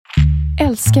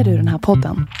Älskar du den här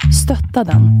podden? Stötta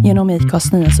den genom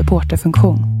IKAs nya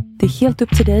supporterfunktion. Det är helt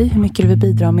upp till dig hur mycket du vill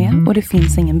bidra med och det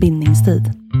finns ingen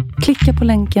bindningstid. Klicka på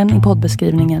länken i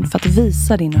poddbeskrivningen för att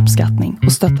visa din uppskattning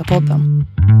och stötta podden.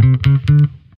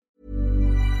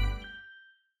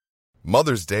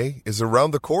 Mother's Day is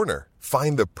around the corner.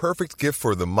 Find the perfect gift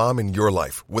for the mom in your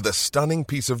life with a stunning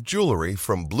piece of jewelry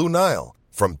from Blue Nile.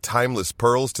 From timeless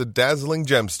pearls to dazzling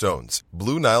gemstones,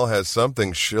 Blue Nile has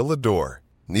something she'll adore.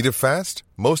 Need it fast?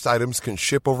 Most items can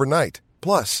ship overnight.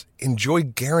 Plus, enjoy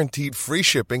guaranteed free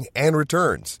shipping and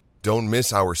returns. Don't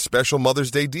miss our special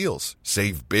Mother's Day deals.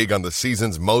 Save big on the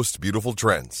season's most beautiful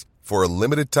trends. For a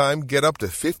limited time, get up to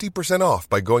 50% off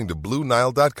by going to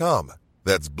BlueNile.com.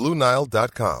 That's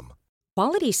BlueNile.com.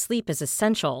 Quality sleep is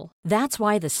essential. That's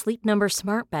why the Sleep Number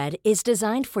Smart Bed is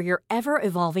designed for your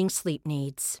ever-evolving sleep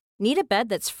needs. Need a bed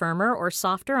that's firmer or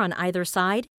softer on either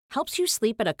side? Helps you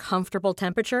sleep at a comfortable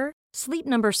temperature? Sleep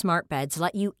Number Smart Beds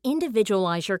let you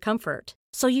individualize your comfort,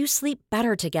 so you sleep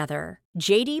better together.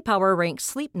 JD Power ranks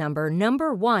Sleep Number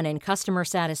number 1 in customer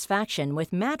satisfaction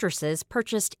with mattresses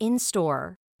purchased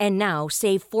in-store. And now,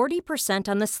 save 40%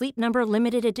 on the Sleep Number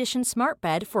Limited Edition Smart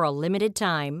Bed for a limited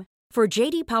time. For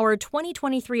JD Power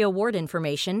 2023 award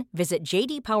information, visit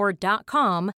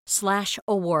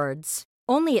jdpower.com/awards.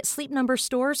 Only at Sleep Number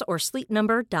stores or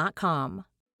sleepnumber.com.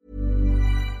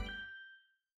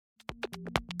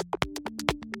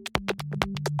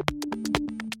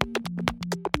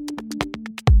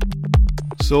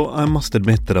 So I must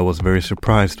admit that I was very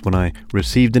surprised when I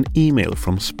received an email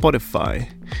from Spotify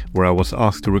where I was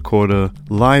asked to record a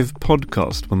live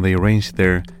podcast when they arranged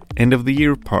their end of the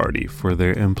year party for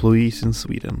their employees in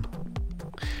Sweden.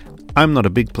 I'm not a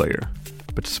big player,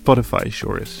 but Spotify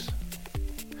sure is.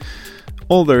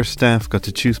 All their staff got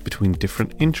to choose between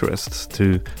different interests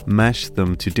to match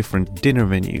them to different dinner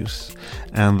venues,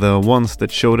 and the ones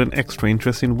that showed an extra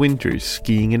interest in winter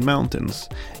skiing in mountains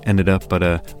ended up at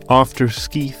a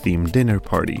after-ski themed dinner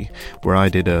party where I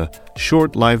did a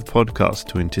short live podcast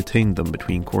to entertain them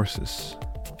between courses.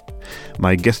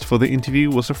 My guest for the interview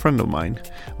was a friend of mine,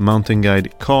 mountain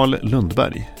guide Carl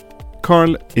Lundberg.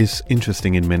 Carl is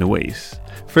interesting in many ways.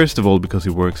 First of all because he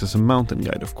works as a mountain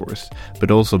guide, of course,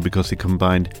 but also because he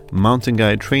combined mountain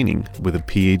guide training with a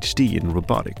PhD in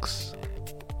robotics.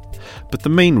 But the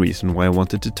main reason why I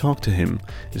wanted to talk to him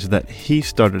is that he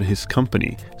started his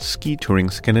company, Ski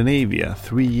Touring Scandinavia,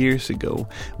 3 years ago,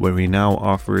 where he now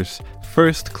offers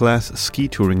first-class ski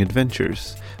touring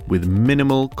adventures with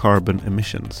minimal carbon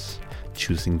emissions,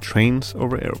 choosing trains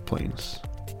over airplanes.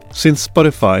 Since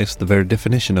Spotify is the very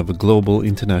definition of a global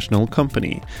international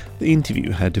company, the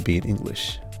interview had to be in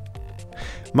English.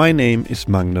 My name is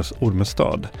Magnus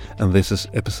Ormestad, and this is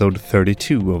episode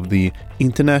 32 of the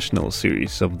international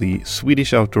series of the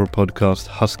Swedish outdoor podcast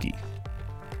Husky.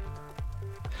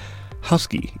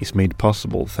 Husky is made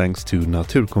possible thanks to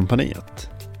Naturkompaniet.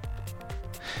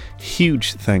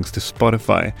 Huge thanks to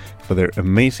Spotify for their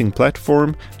amazing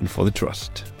platform and for the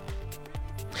trust.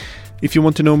 If you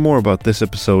want to know more about this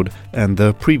episode and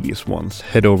the previous ones,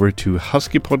 head over to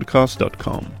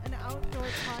huskypodcast.com.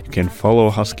 You can follow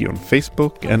Husky on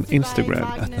Facebook and Instagram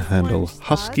at the handle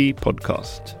Husky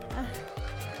Podcast.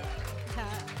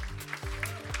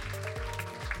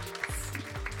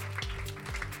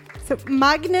 So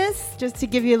Magnus, just to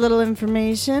give you a little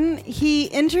information, he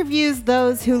interviews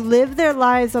those who live their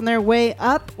lives on their way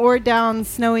up or down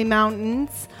snowy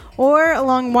mountains or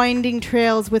along winding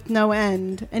trails with no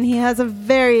end. And he has a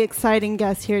very exciting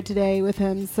guest here today with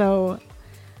him, so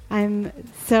I'm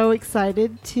so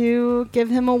excited to give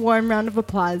him a warm round of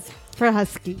applause for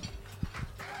Husky.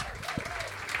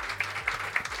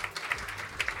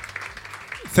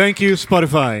 Thank you,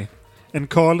 Spotify. And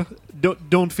Carl,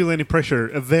 don't feel any pressure.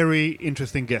 A very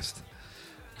interesting guest.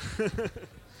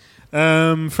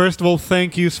 First of all,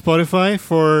 thank you, Spotify,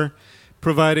 for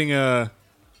providing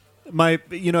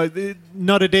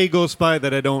not a day goes by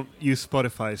that I don't use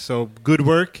Spotify. So good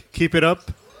work. Keep it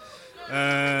up.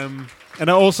 And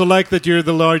I also like that you're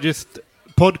the largest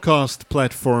podcast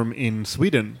platform in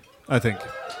Sweden, I think.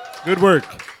 Good work.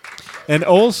 And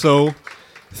also,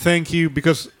 thank you,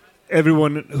 because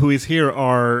everyone who is here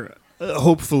are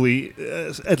hopefully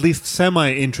at least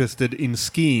semi-interested in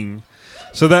skiing.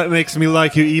 So that makes me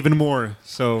like you even more.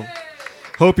 So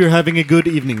hope you're having a good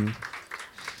evening.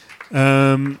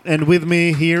 And with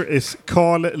me here is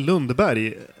Carl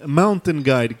Lundberg, mountain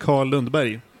guide Carl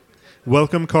Lundberg.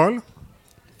 Welcome, Carl.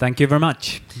 Thank you very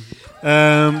much.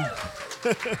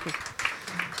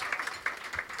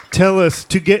 Tell us,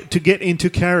 to get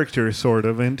into character, sort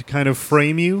of, and to kind of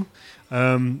frame you.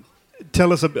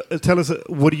 Tell us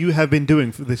what you have been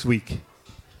doing for this week.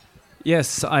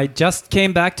 Yes, I just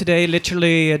came back today,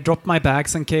 literally dropped my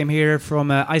bags and came here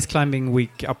from ice climbing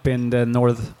week up in the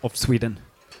north of Sweden.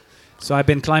 So I've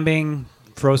been climbing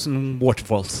frozen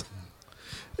waterfalls.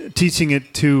 Teaching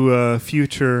it to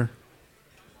future,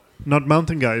 not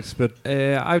mountain guides, but...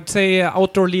 I would say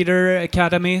Outdoor Leader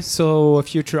Academy, so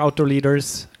future outdoor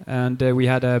leaders, and we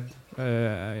had a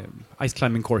ice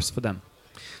climbing course for them.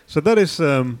 So that is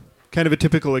kind of a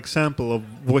typical example of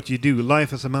what you do,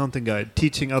 life as a mountain guide,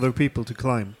 teaching other people to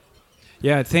climb.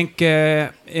 Yeah, I think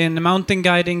in mountain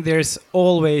guiding there's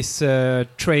always a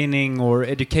training or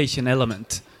education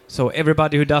element. So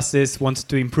everybody who does this wants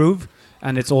to improve,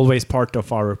 and it's always part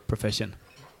of our profession.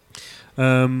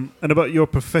 And about your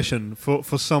profession,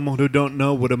 for someone who don't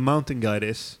know what a mountain guide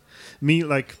is, me,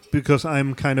 like, because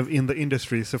I'm kind of in the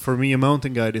industry, so for me a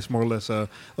mountain guide is more or less a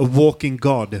walking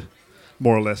god,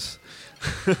 more or less.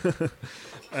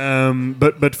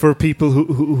 But for people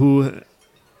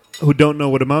who don't know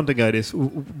what a mountain guide is,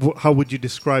 how would you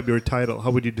describe your title? How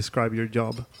would you describe your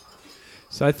job?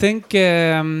 So I think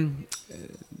the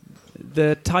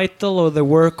title or the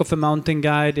work of a mountain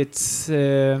guide, it's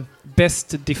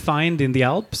best defined in the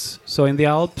Alps. So in the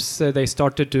Alps, they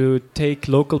started to take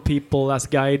local people as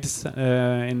guides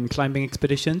in climbing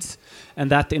expeditions,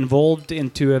 and that evolved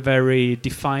into a very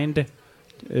defined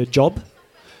job.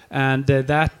 And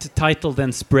that title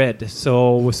then spread.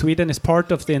 So Sweden is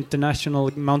part of the International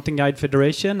Mountain Guide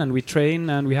Federation, and we train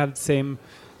and we have the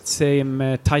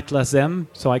same title as them.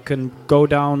 So I can go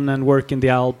down and work in the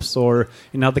Alps or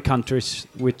in other countries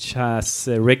which has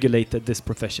regulated this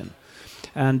profession.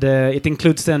 And it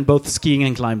includes then both skiing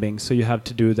and climbing. So you have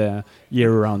to do the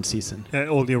year-round season. Yeah,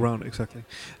 all year round, exactly.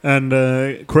 And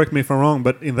correct me if I'm wrong,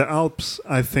 but in the Alps,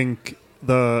 I think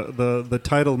the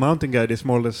title mountain guide is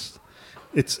more or less...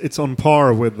 It's on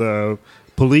par with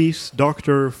police,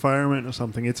 doctor, fireman, or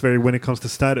something. It's very when it comes to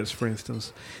status, for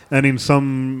instance, and in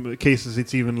some cases,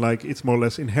 it's even like it's more or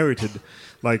less inherited.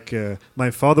 Like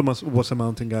my father was a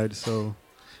mountain guide, so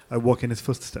I walk in his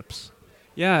footsteps.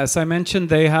 Yeah, as I mentioned,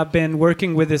 they have been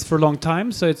working with this for a long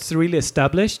time, so it's really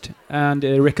established and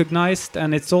recognized.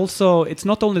 And it's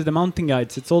not only the mountain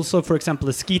guides; it's also, for example,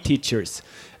 the ski teachers,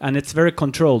 and it's very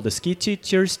controlled. The ski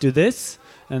teachers do this.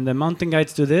 And the mountain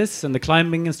guides do this, and the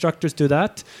climbing instructors do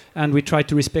that, and we try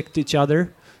to respect each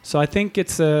other. So I think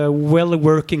it's a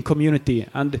well-working community.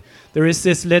 And there is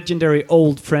this legendary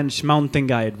old French mountain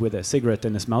guide with a cigarette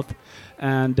in his mouth,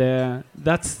 and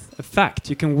that's a fact.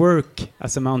 You can work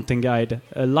as a mountain guide,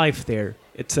 a life there.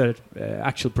 It's an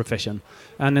actual profession.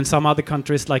 And in some other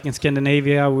countries, like in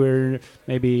Scandinavia, where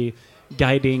maybe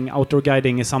outdoor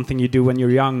guiding is something you do when you're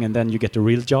young, and then you get a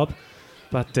real job.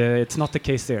 But it's not the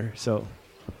case there, so...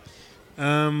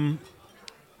 And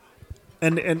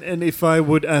if I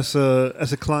would, as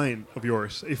a client of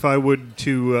yours, if I would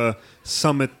to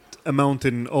summit a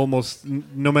mountain, almost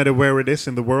no matter where it is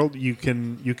in the world, you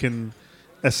can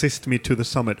assist me to the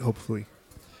summit, hopefully.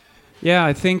 Yeah,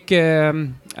 I think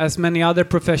as many other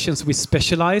professions, we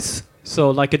specialize.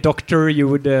 So, like a doctor, you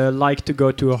would like to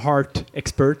go to a heart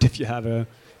expert if you have a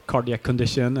cardiac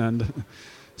condition and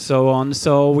so on.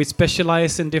 So we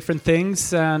specialize in different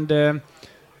things, and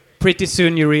pretty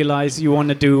soon you realize you want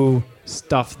to do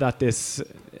stuff that is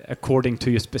according to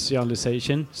your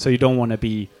specialization. So you don't want to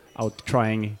be out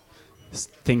trying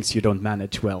things you don't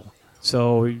manage well.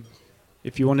 So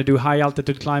if you want to do high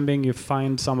altitude climbing, you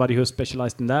find somebody who's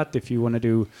specialized in that. If you want to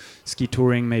do ski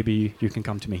touring, maybe you can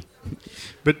come to me.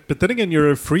 But then again,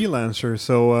 you're a freelancer,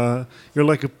 so you're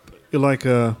like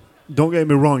a don't get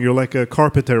me wrong, you're like a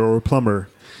carpenter or a plumber,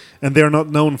 and they're not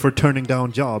known for turning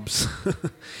down jobs.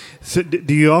 So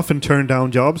do you often turn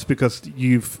down jobs because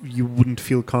you wouldn't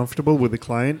feel comfortable with the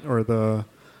client or the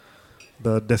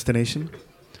destination?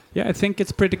 Yeah, I think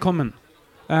it's pretty common.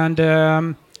 And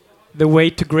the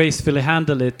way to gracefully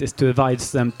handle it is to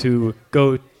advise them to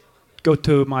go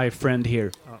to my friend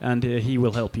here, and he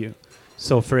will help you.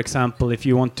 So, for example, if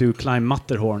you want to climb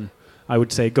Matterhorn, I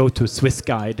would say go to Swiss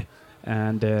Guide,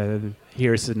 and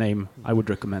here's the name I would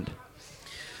recommend.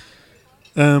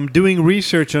 Doing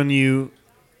research on you,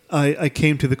 I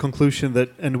came to the conclusion that,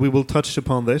 and we will touch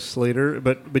upon this later,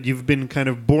 but you've been kind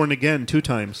of born again 2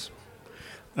 times.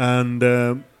 And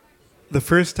the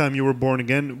first time you were born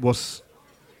again was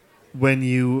when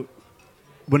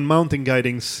mountain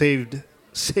guiding saved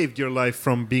your life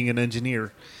from being an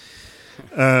engineer.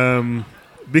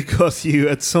 Because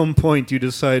at some point you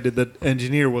decided that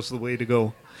engineer was the way to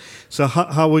go. So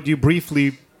how would you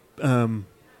briefly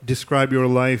describe your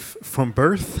life from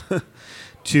birth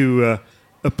to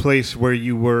a place where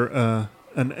you were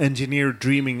an engineer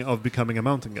dreaming of becoming a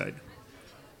mountain guide?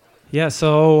 Yeah,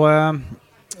 so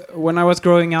when I was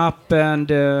growing up, and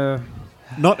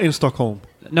Not in Stockholm.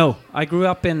 no, I grew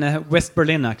up in West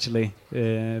Berlin actually,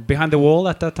 behind the wall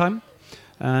at that time,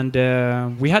 and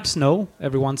we had snow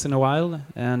every once in a while,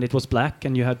 and it was black,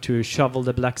 and you had to shovel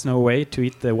the black snow away to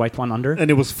eat the white one under.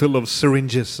 And it was full of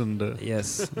syringes and...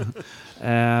 Yes.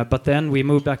 But then we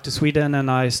moved back to Sweden, and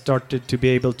I started to be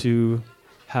able to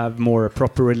have more a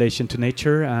proper relation to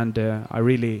nature, and I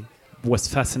really was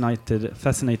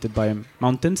fascinated by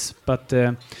mountains. But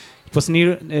it was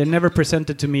never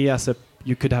presented to me as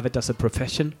you could have it as a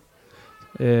profession.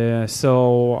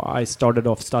 So I started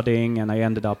off studying, and I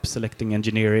ended up selecting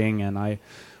engineering, and I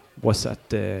was at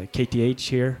KTH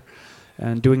here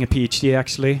and doing a PhD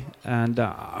actually, and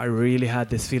I really had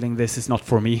this feeling this is not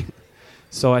for me.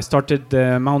 So I started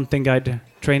the mountain guide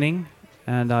training,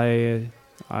 and I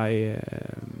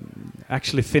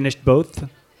actually finished both.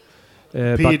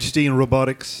 PhD in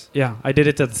robotics. Yeah, I did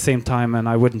it at the same time, and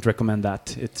I wouldn't recommend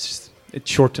that. It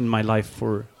shortened my life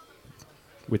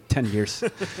with 10 years.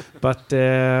 But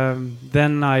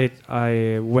then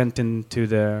I went into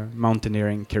the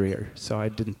mountaineering career, so I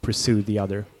didn't pursue the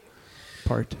other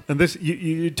part. And this,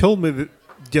 you told me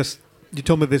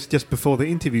this just before the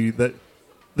interview, that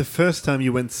the first time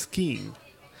you went skiing,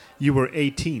 you were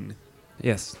 18.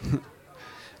 Yes.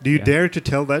 Do you dare to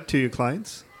tell that to your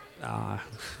clients?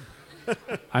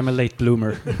 I'm a late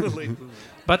bloomer.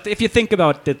 But if you think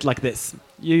about it like this,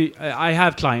 I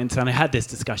have clients, and I had this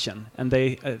discussion, and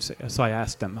so I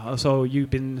asked them, so you've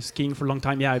been skiing for a long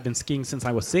time? Yeah, I've been skiing since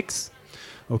I was 6.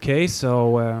 Okay,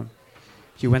 so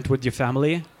you went with your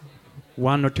family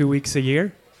 1 or 2 weeks a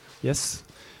year? Yes.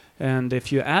 And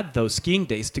if you add those skiing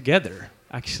days together,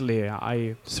 actually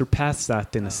I surpassed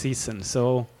that in a season,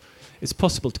 so it's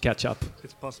possible to catch up.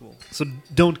 It's possible. So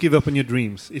don't give up on your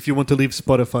dreams if you want to leave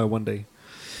Spotify one day.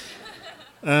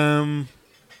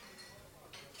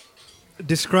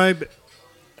 Describe,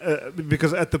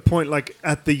 because at the point, like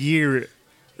at the year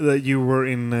that you were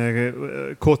in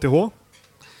KTH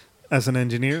as an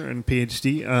engineer and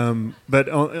PhD, but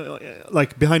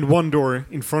like behind one door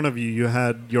in front of you, you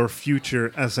had your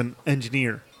future as an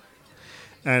engineer,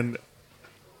 and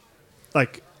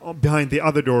like behind the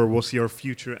other door was your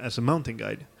future as a mountain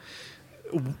guide.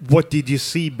 What did you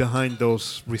see behind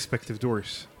those respective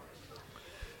doors?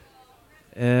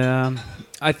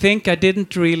 I think I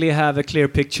didn't really have a clear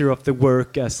picture of the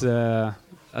work as a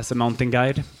mountain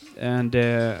guide, and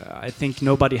I think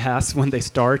nobody has when they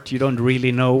start. You don't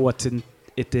really know what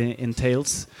it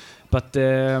entails. But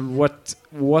what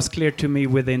was clear to me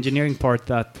with the engineering part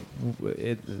that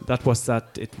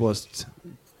it was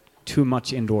too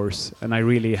much indoors, and I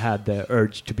really had the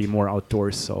urge to be more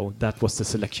outdoors. So that was the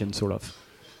selection, sort of.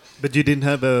 But you didn't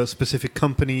have a specific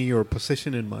company or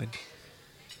position in mind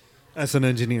as an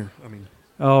engineer, I mean.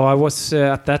 Oh, I was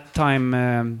at that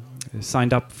time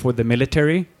signed up for the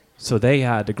military, so they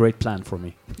had a great plan for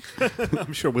me.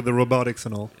 I'm sure, with the robotics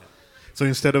and all. So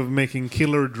instead of making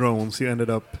killer drones, you ended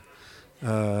up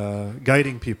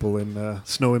guiding people in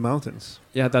snowy mountains.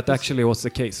 Yeah, that actually was the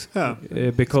case. Yeah,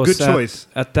 because good choice.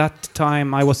 At that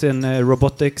time, I was in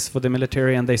robotics for the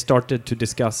military, and they started to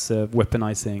discuss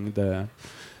weaponizing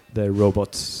the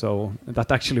robots. So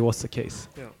that actually was the case.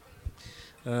 Yeah.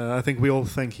 I think we all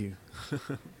thank you.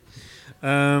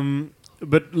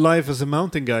 But life as a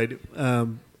mountain guide,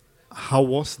 how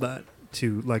was that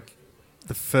to like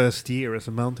the first year as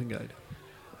a mountain guide?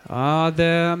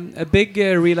 A big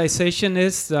realization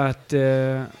is that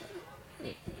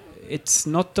it's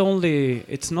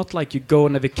not like you go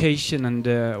on a vacation and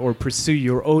or pursue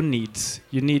your own needs.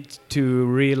 You need to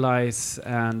realize,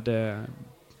 and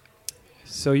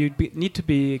so you need to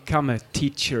become a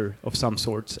teacher of some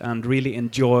sorts and really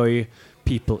enjoy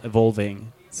people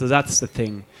evolving. So that's the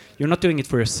thing. You're not doing it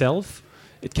for yourself.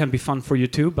 It can be fun for you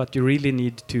too, but you really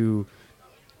need to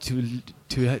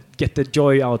get the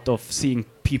joy out of seeing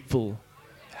people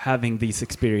having these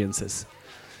experiences.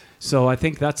 So I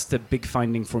think that's the big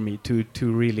finding for me, to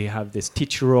really have this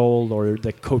teacher role or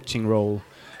the coaching role,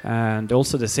 and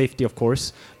also the safety, of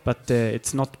course. But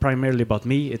it's not primarily about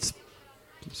me. It's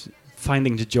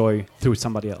finding the joy through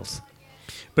somebody else.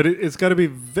 But it's got to be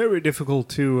very difficult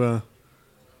to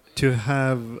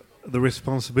have the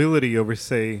responsibility over,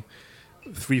 say,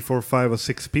 3, 4, 5, or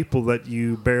 6 people that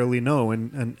you barely know,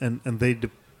 and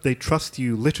they trust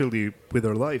you literally with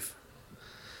their life.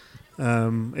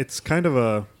 It's kind of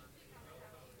a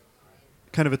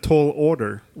tall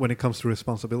order when it comes to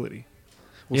responsibility.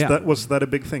 Was that a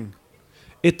big thing?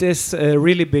 It is a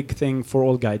really big thing for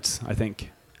all guides, I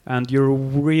think, and you're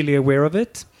really aware of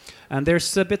it. And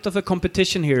there's a bit of a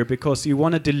competition here, because you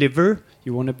want to deliver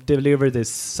these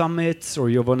summits, or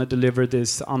you want to deliver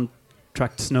this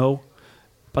tracked snow,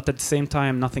 but at the same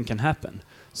time nothing can happen.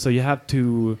 So you have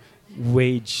to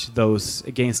wage those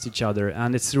against each other,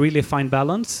 and it's really a fine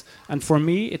balance. And for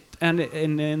me,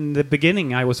 in the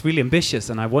beginning, I was really ambitious,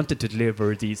 and I wanted to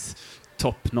deliver these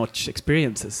top-notch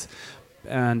experiences.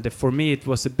 And for me, it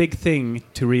was a big thing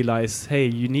to realize, hey,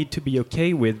 you need to be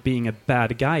okay with being a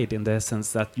bad guide, in the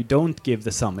sense that you don't give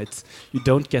the summits, you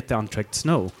don't get the untracked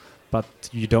snow, but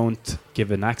you don't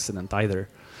give an accident either.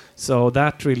 So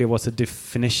that really was a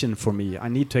definition for me. I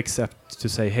need to accept to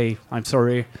say, hey, I'm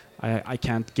sorry, I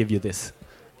can't give you this.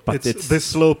 But this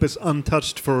slope is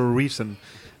untouched for a reason,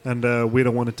 and we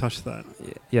don't want to touch that.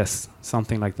 Yes,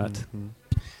 something like that.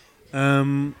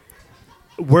 Mm-hmm.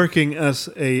 Working as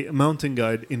a mountain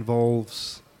guide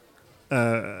involves,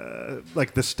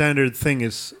 like the standard thing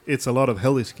is, it's a lot of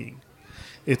heli skiing.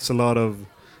 It's a lot of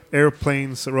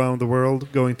airplanes around the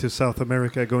world, going to South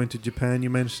America, going to Japan, you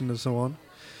mentioned, and so on.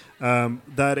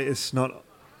 That is not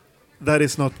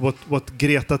what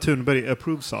Greta Thunberg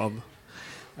approves of.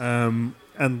 And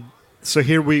so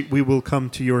here we will come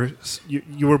to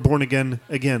you were born again,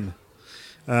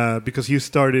 because you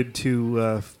started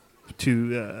to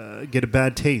get a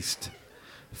bad taste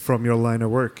from your line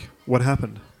of work. What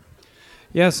happened?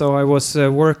 Yeah, so I was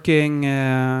working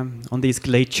on these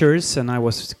glaciers, and I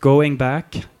was going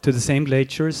back to the same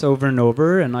glaciers over and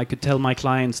over, and I could tell my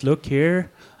clients, look here,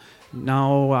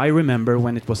 now I remember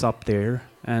when it was up there,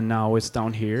 and now it's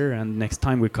down here, and next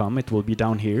time we come it will be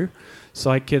down here.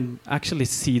 So I can actually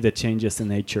see the changes in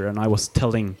nature, and I was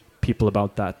telling people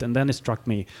about that. And then it struck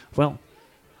me, well,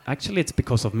 actually it's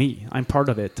because of me. I'm part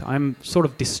of it. I'm sort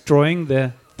of destroying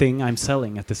the thing I'm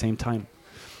selling at the same time.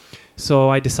 So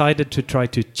I decided to try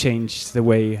to change the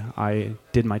way I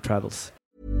did my travels.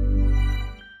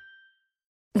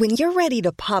 When you're ready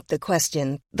to pop the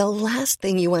question, the last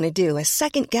thing you want to do is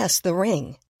second-guess the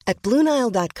ring. At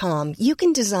BlueNile.com, you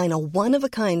can design a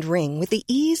one-of-a-kind ring with the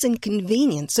ease and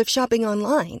convenience of shopping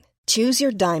online. Choose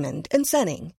your diamond and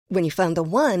setting. When you find the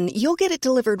one, you'll get it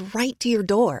delivered right to your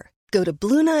door. Go to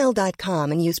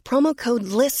BlueNile.com and use promo code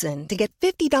LISTEN to get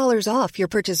 $50 off your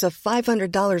purchase of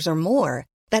 $500 or more.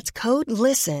 That's code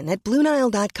LISTEN at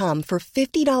BlueNile.com for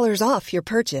 $50 off your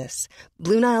purchase.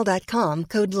 BlueNile.com,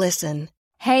 code LISTEN.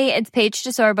 Hey, it's Paige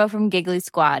DeSorbo from Giggly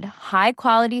Squad. High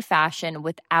quality fashion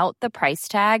without the price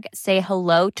tag. Say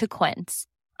hello to Quince.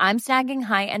 I'm snagging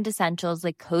high-end essentials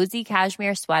like cozy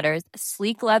cashmere sweaters,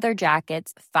 sleek leather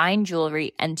jackets, fine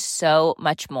jewelry, and so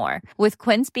much more. With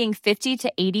Quince being 50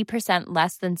 to 80%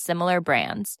 less than similar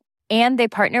brands. And they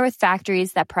partner with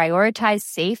factories that prioritize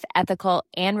safe, ethical,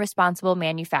 and responsible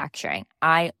manufacturing.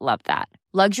 I love that.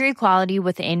 Luxury quality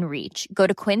within reach. Go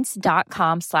to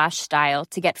quince.com/style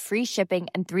to get free shipping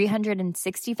and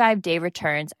 365-day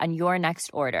returns on your next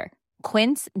order.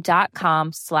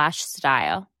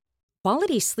 Quince.com/style.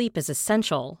 Quality sleep is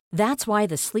essential. That's why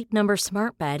the Sleep Number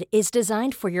Smart Bed is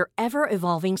designed for your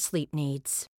ever-evolving sleep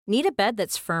needs. Need a bed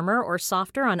that's firmer or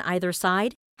softer on either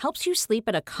side? Helps you sleep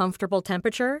at a comfortable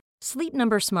temperature? Sleep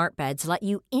Number Smart Beds let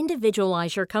you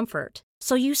individualize your comfort,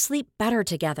 so you sleep better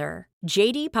together.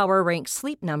 J.D. Power ranks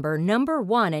Sleep Number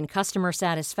 #1 in customer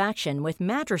satisfaction with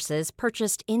mattresses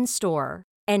purchased in-store.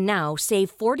 And now, save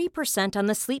 40% on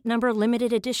the Sleep Number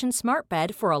Limited Edition Smart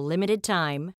Bed for a limited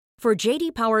time. For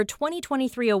J.D. Power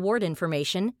 2023 award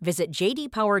information, visit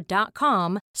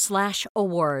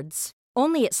jdpower.com/awards.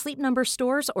 Only at Sleep Number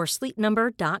stores or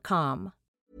sleepnumber.com.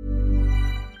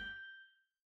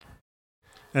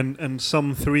 And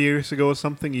some 3 years ago or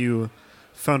something, you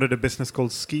founded a business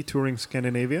called Ski Touring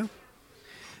Scandinavia.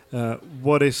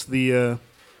 What is the...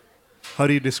 how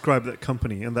do you describe that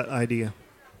company and that idea?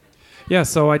 Yeah,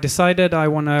 so I decided I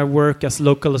want to work as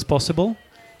local as possible.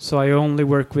 So I only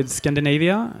work with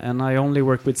Scandinavia, and I only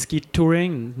work with ski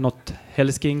touring, not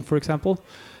heli skiing, for example.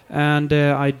 And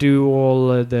I do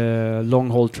all the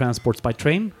long-haul transports by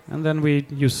train, and then we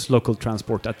use local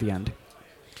transport at the end.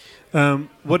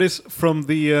 What is from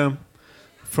the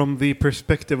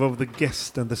perspective of the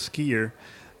guest and the skier?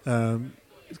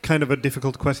 Kind of a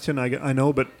difficult question, I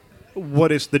know, but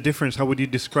what is the difference? How would you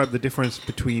describe the difference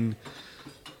between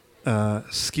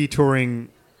ski touring,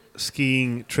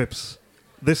 skiing trips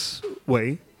this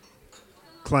way,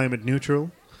 climate neutral,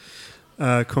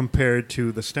 compared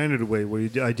to the standard way where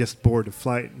I just board a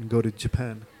flight and go to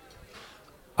Japan?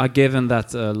 I've given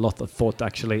that a lot of thought,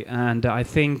 actually, and I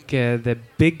think the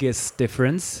biggest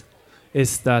difference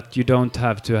is that you don't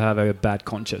have to have a bad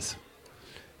conscience.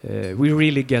 We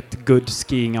really get good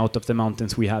skiing out of the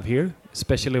mountains we have here,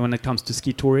 especially when it comes to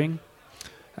ski touring.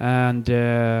 And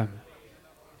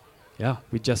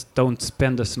we just don't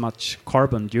spend as much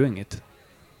carbon doing it.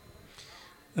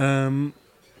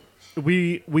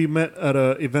 we met at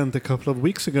an event a couple of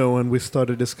weeks ago, and we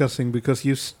started discussing because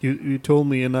you told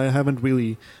me, and I haven't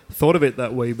really thought of it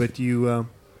that way, but you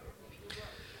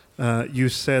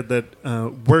said that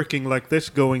working like this,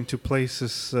 going to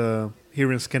places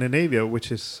here in Scandinavia,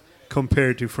 which is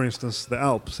compared to, for instance, the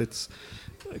Alps, it's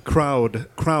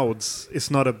crowds.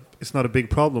 It's not a big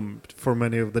problem for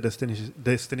many of the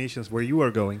destinations where you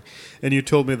are going, and you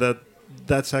told me that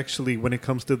that's actually, when it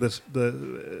comes to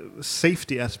the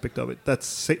safety aspect of it,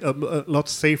 that's a lot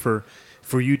safer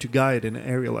for you to guide in an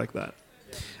area like that.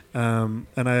 And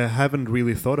I haven't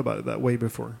really thought about it that way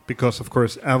before, because of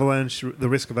course the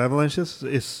risk of avalanches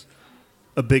is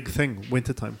a big thing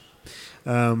wintertime.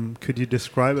 Could you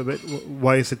describe a bit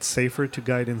why is it safer to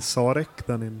guide in Sarek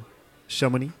than in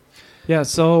Chamonix? Yeah,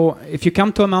 so if you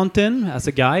come to a mountain as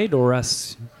a guide or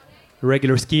as a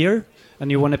regular skier and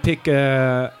you want to pick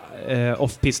a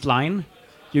off-piste line,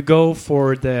 you go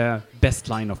for the best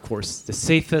line, of course, the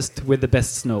safest with the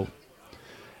best snow.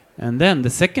 And then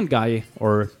the second guy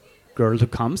or girl who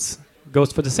comes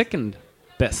goes for the second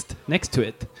best next to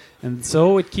it. And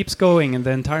so it keeps going and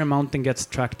the entire mountain gets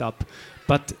tracked up.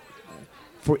 But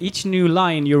for each new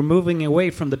line, you're moving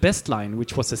away from the best line,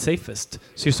 which was the safest.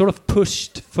 So you're sort of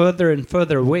pushed further and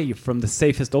further away from the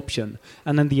safest option.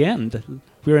 And in the end,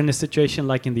 we're in a situation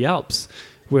like in the Alps,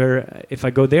 where if I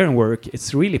go there and work,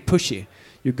 it's really pushy.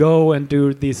 You go and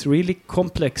do these really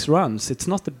complex runs. It's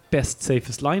not the best,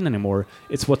 safest line anymore.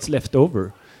 It's what's left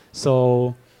over.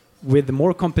 So with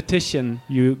more competition,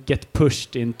 you get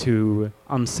pushed into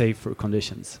unsafer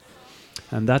conditions.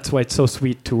 And that's why it's so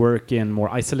sweet to work in more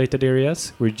isolated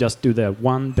areas where you just do the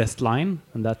one best line,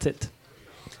 and that's it.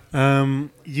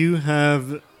 You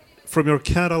have, from your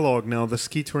catalog now, the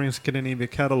Ski Touring Scandinavia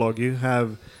catalog, you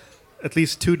have at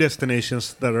least two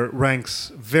destinations that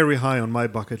ranks very high on my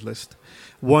bucket list.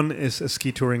 One is a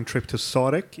ski touring trip to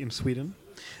Sarek in Sweden,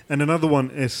 and another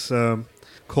one is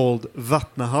called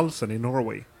Vatnahalsen in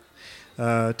Norway.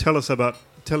 Tell us a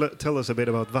bit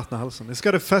about Vatnahalsen. It's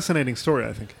got a fascinating story,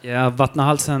 I think. Yeah,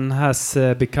 Vatnahalsen has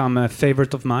become a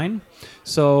favorite of mine.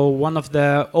 So one of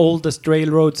the oldest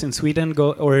railroads in Sweden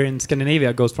or in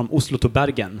Scandinavia goes from Oslo to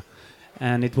Bergen.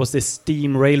 And it was this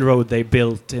steam railroad they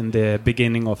built in the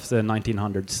beginning of the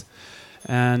 1900s.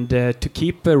 And to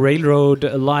keep a railroad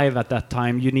alive at that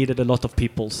time, you needed a lot of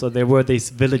people. So there were these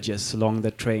villages along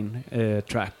the train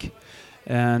track.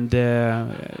 And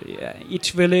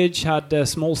each village had a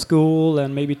small school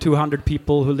and maybe 200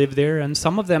 people who lived there. And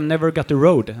some of them never got a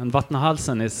road. And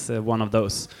Vatnahalsen is one of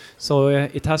those. So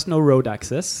it has no road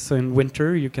access. So in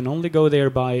winter, you can only go there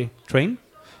by train.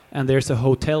 And there's a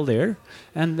hotel there.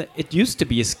 And it used to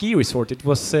be a ski resort. It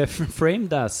was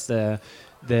framed as the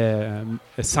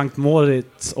St.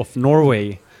 Moritz of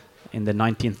Norway in the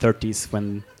 1930s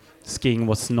when skiing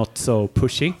was not so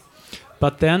pushy.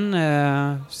 But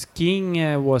then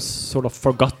skiing was sort of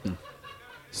forgotten.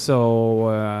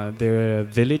 So the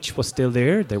village was still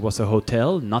there. There was a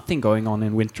hotel, nothing going on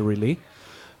in winter really.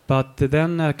 But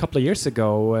then a couple of years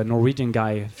ago, a Norwegian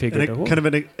guy figured out... Kind of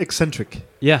an eccentric.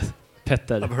 Yeah.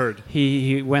 Petter. I've heard.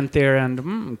 He went there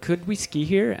and could we ski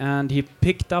here? And he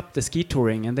picked up the ski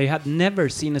touring, and they had never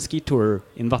seen a ski tour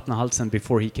in Vatnahalsen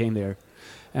before he came there.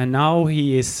 And now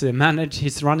he is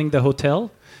he's running the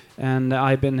hotel, and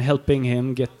I've been helping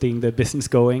him getting the business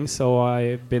going. So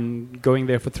I've been going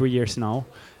there for 3 years now,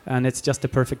 and it's just a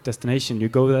perfect destination. You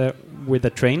go there with a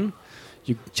train,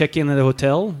 you check in at the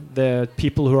hotel, the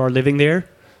people who are living there,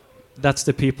 that's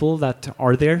the people that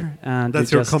are there. And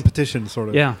that's your competition, sort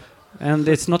of. Yeah. And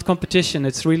it's not competition,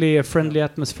 it's really a friendly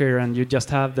atmosphere, and you just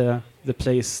have the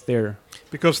place there.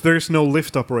 Because there's no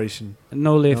lift operation.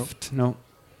 No lift, no.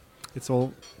 It's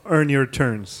all earn your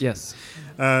turns. Yes.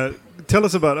 Tell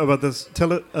us about this.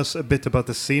 Tell us a bit about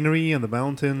the scenery and the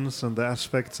mountains and the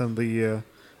aspects and the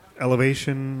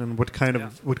elevation and what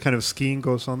kind of skiing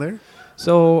goes on there.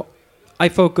 So I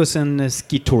focus on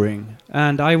ski touring,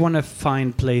 and I want to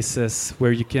find places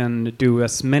where you can do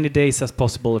as many days as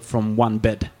possible from one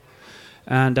bed.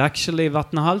 And actually,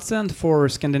 Vatnahalsen for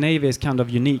Scandinavia is kind of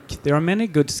unique. There are many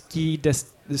good ski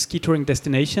touring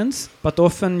destinations, but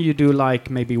often you do like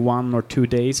maybe 1 or 2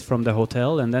 days from the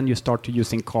hotel, and then you start to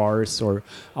using cars or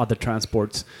other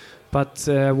transports. But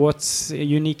what's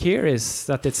unique here is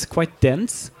that it's quite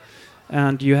dense,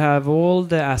 and you have all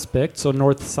the aspects, so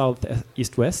north, south,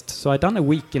 east, west. So I've done a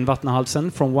week in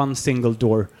Vatnahalsen from one single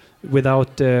door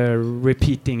without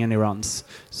repeating any runs.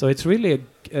 So it's really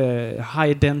a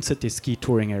high-density ski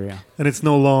touring area. And it's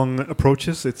no long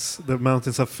approaches? The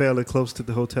mountains are fairly close to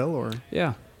the hotel, or?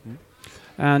 Yeah.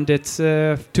 And it's,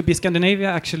 to be Scandinavia,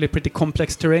 actually pretty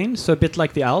complex terrain, so a bit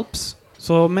like the Alps.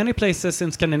 So many places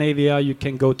in Scandinavia you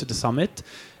can go to the summit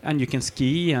and you can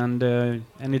ski and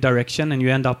any direction and you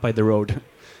end up by the road.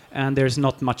 And there's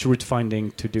not much route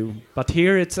finding to do. But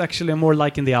here it's actually more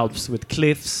like in the Alps with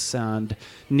cliffs and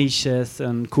niches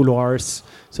and couloirs.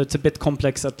 So it's a bit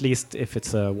complex, at least if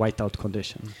it's a whiteout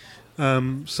condition.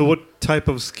 So what type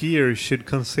of skier should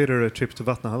consider a trip to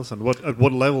Vatnahalsen? At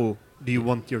what level do you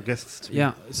want your guests to be?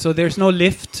 Yeah, so there's no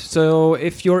lift. So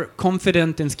if you're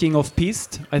confident in skiing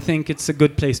off-piste, I think it's a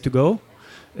good place to go.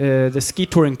 The ski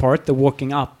touring part, the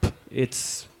walking up,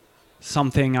 it's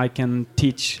something I can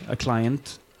teach a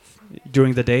client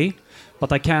during the day,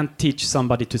 but I can't teach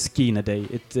somebody to ski in a day.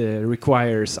 It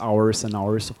requires hours and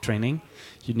hours of training.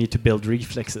 You need to build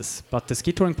reflexes. But the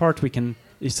ski touring part we can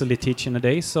easily teach in a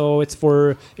day, so it's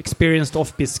for experienced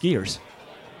off-piste skiers.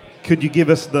 Could you give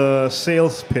us the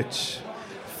sales pitch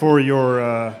for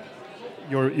your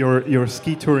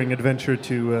ski touring adventure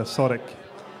to Sarek?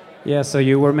 Yeah, so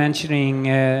you were mentioning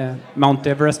Mount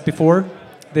Everest before.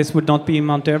 This would not be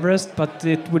Mount Everest, but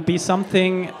it would be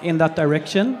something in that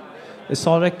direction.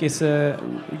 Sarek is a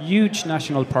huge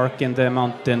national park in the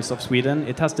mountains of Sweden.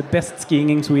 It has the best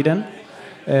skiing in Sweden,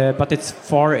 but it's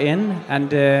far in, and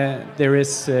there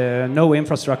is no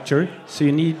infrastructure, so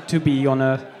you need to be on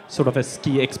a sort of a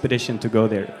ski expedition to go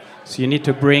there. So you need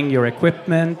to bring your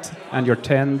equipment and your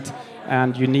tent,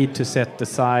 and you need to set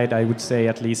aside, I would say,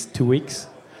 at least 2 weeks.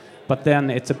 But then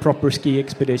it's a proper ski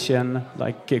expedition,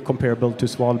 like comparable to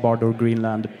Svalbard or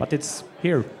Greenland, but it's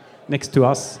here next to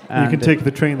us. And you can take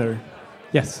the train there.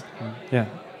 Yes, yeah.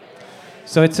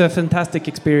 So it's a fantastic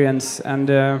experience, and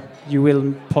you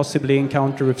will possibly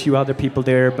encounter a few other people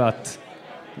there, but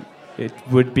it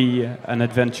would be an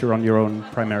adventure on your own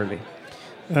primarily.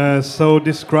 So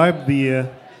describe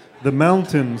the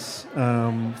mountains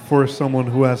for someone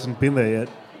who hasn't been there yet.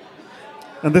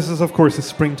 And this is, of course, the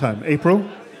springtime, April.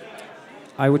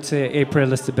 I would say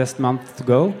April is the best month to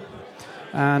go.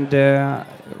 And,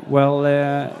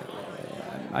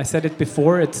 I said it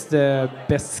before, it's the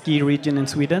best ski region in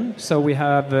Sweden. So we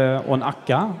have on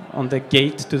Akka, on the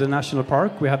gate to the national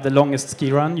park, we have the longest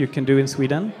ski run you can do in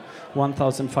Sweden,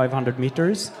 1,500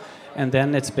 meters. And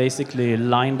then it's basically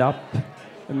lined up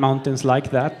mountains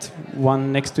like that,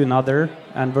 one next to another,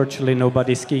 and virtually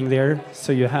nobody skiing there.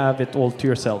 So you have it all to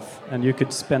yourself, and you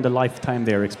could spend a lifetime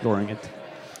there exploring it.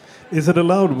 Is it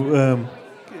allowed?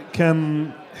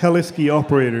 Can heli-ski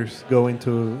operators go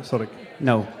into Sarek?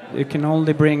 No, you can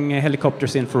only bring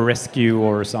helicopters in for rescue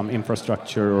or some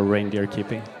infrastructure or reindeer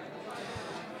keeping.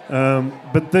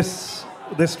 But this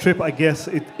trip, I guess,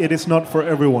 it is not for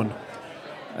everyone.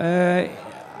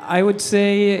 I would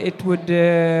say it would.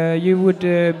 You would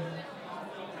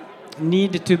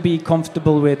need to be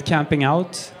comfortable with camping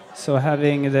out, so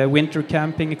having the winter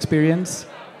camping experience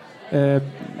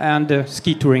and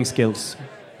ski touring skills.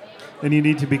 And you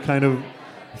need to be kind of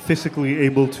physically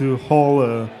able to haul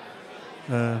a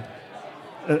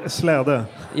sled.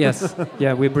 Yes,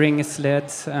 yeah, we bring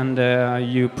sleds and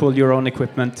you pull your own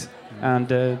equipment, and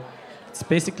it's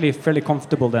basically fairly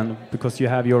comfortable then because you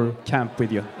have your camp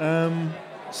with you.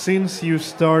 Since you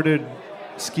started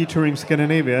ski touring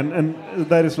Scandinavia, and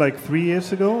that is like 3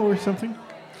 years ago or something,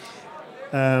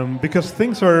 because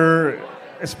things are,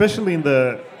 especially in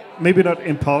the, maybe not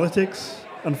in politics,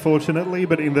 unfortunately,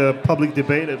 but in the public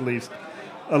debate at least,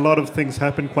 a lot of things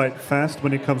happen quite fast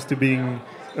when it comes to being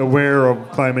aware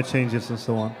of climate changes and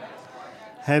so on.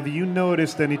 Have you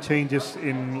noticed any changes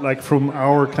in, like, from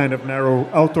our kind of narrow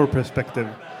outdoor perspective,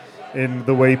 in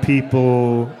the way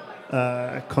people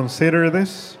consider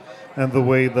this, and the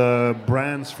way the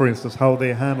brands, for instance, how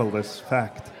they handle this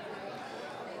fact?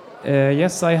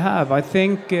 Yes, I have. I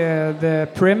think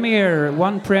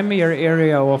one premier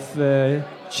area of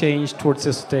change towards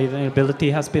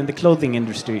sustainability has been the clothing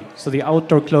industry. So the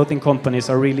outdoor clothing companies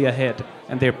are really ahead,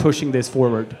 and they're pushing this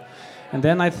forward. And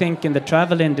then I think in the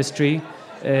travel industry,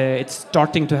 it's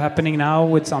starting to happening now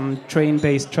with some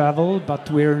train-based travel,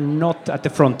 but we're not at the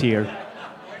frontier.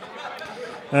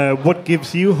 What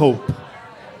gives you hope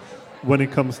when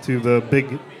it comes to the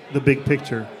big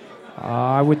picture?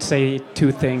 I would say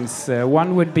two things.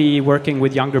 One would be working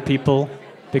with younger people,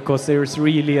 because there's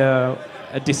really a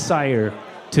desire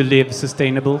to live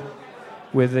sustainable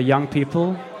with the young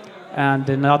people. And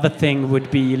another thing would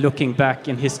be looking back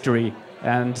in history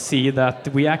and see that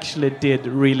we actually did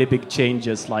really big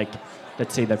changes, like,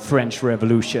 let's say, the French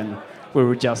Revolution, where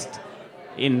we just,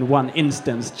 in one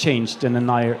instance, changed an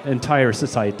entire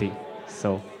society.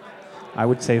 So I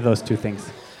would say those two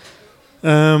things.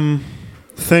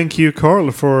 Thank you,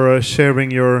 Carl, for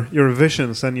sharing your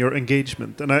visions and your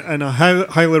engagement. And I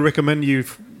highly recommend you,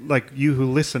 like you who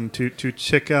listen, to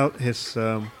check out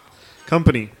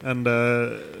company and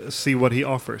see what he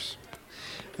offers.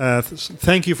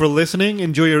 Thank you for listening.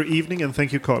 Enjoy your evening, and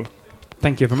thank you, Carl.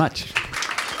 Thank you very much.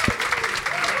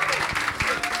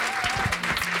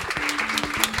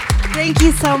 Thank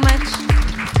you so much.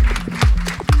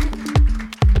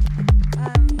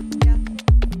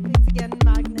 Thanks again,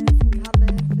 Magnus and Kalle,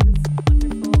 for this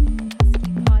wonderful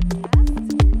Husky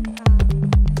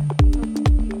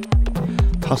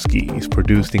podcast. Husky is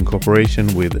produced in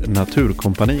cooperation with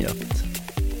Naturkompaniet.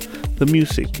 The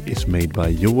music is made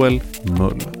by Joel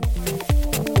Mull.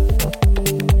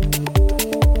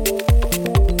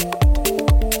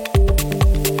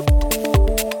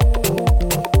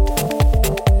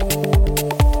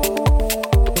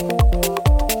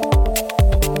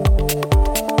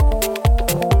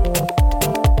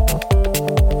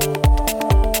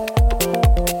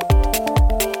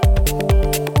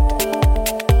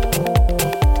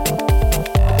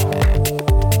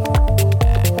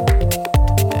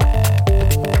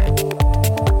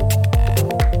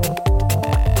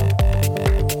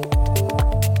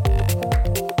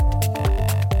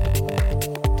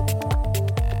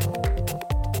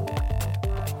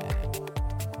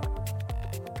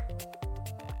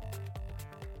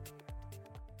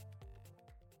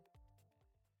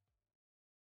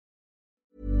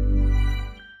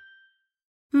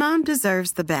 Mom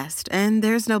deserves the best, and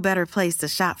there's no better place to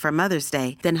shop for Mother's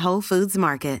Day than Whole Foods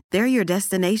Market. They're your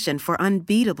destination for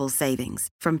unbeatable savings,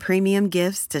 from premium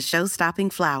gifts to show-stopping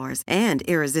flowers and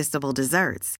irresistible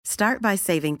desserts. Start by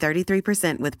saving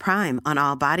 33% with Prime on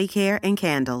all body care and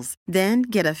candles. Then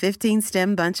get a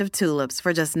 15-stem bunch of tulips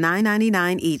for just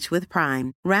 $9.99 each with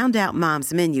Prime. Round out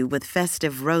Mom's menu with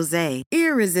festive rosé,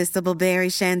 irresistible berry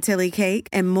chantilly cake,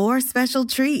 and more special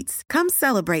treats. Come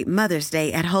celebrate Mother's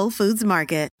Day at Whole Foods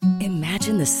Market.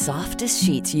 Imagine the softest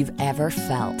sheets you've ever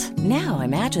felt. Now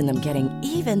imagine them getting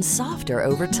even softer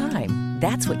over time.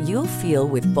 That's what you'll feel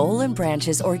with Boll &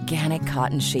 Branch's organic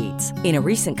cotton sheets. In a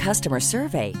recent customer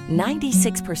survey,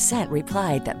 96%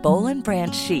 replied that Boll &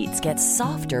 Branch sheets get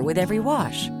softer with every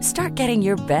wash. Start getting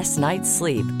your best night's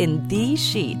sleep in these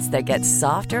sheets that get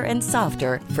softer and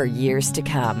softer for years to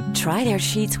come. Try their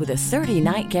sheets with a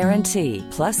 30-night guarantee.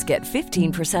 Plus, get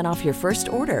 15% off your first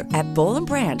order at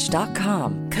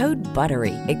bollandbranch.com. Code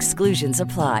BUTTERY. Exclusions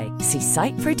apply. See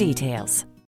site for details.